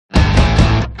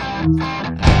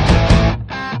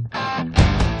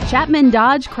Chapman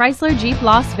Dodge Chrysler Jeep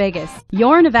Las Vegas,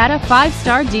 your Nevada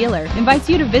 5-star dealer, invites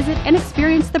you to visit and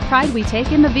experience the pride we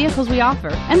take in the vehicles we offer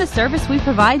and the service we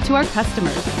provide to our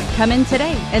customers. Come in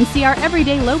today and see our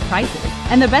everyday low prices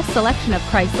and the best selection of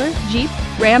Chrysler, Jeep,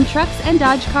 Ram trucks, and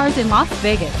Dodge cars in Las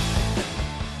Vegas.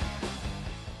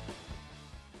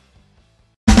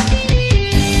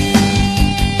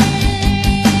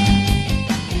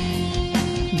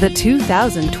 The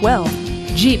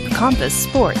 2012 Jeep Compass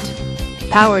Sport.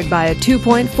 Powered by a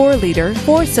 2.4-liter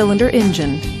 4-cylinder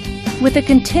engine with a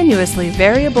continuously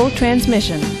variable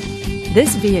transmission.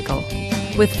 This vehicle,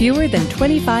 with fewer than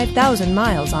 25,000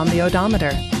 miles on the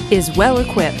odometer, is well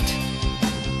equipped.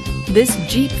 This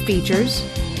Jeep features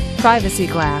privacy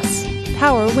glass,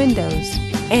 power windows,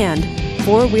 and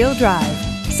 4-wheel drive.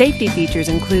 Safety features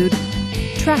include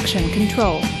traction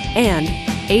control and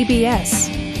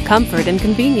ABS. Comfort and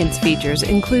convenience features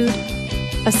include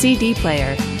a CD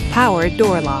player, power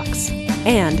door locks,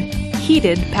 and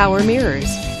heated power mirrors.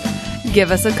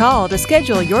 Give us a call to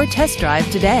schedule your test drive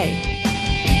today.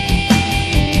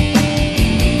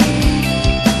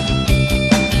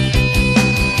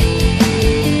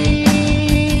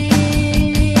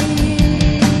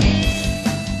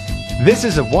 This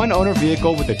is a one-owner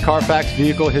vehicle with a Carfax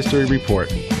Vehicle History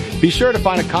Report. Be sure to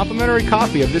find a complimentary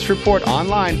copy of this report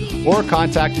online or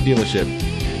contact the dealership.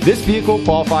 This vehicle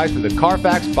qualifies for the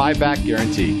Carfax buyback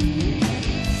guarantee.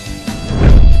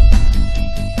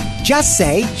 Just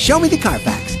say, "Show me the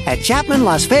Carfax" at Chapman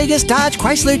Las Vegas Dodge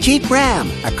Chrysler Jeep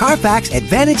Ram, a Carfax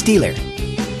Advantage dealer.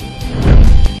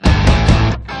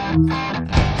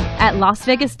 At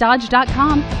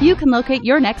LasVegasDodge.com, you can locate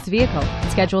your next vehicle,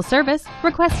 schedule service,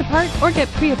 request a part, or get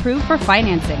pre-approved for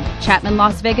financing. Chapman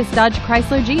Las Vegas Dodge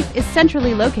Chrysler Jeep is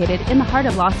centrally located in the heart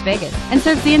of Las Vegas and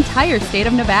serves the entire state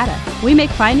of Nevada. We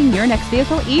make finding your next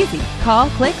vehicle easy. Call,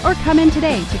 click, or come in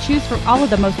today to choose from all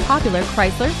of the most popular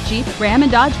Chrysler, Jeep, Ram,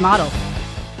 and Dodge models.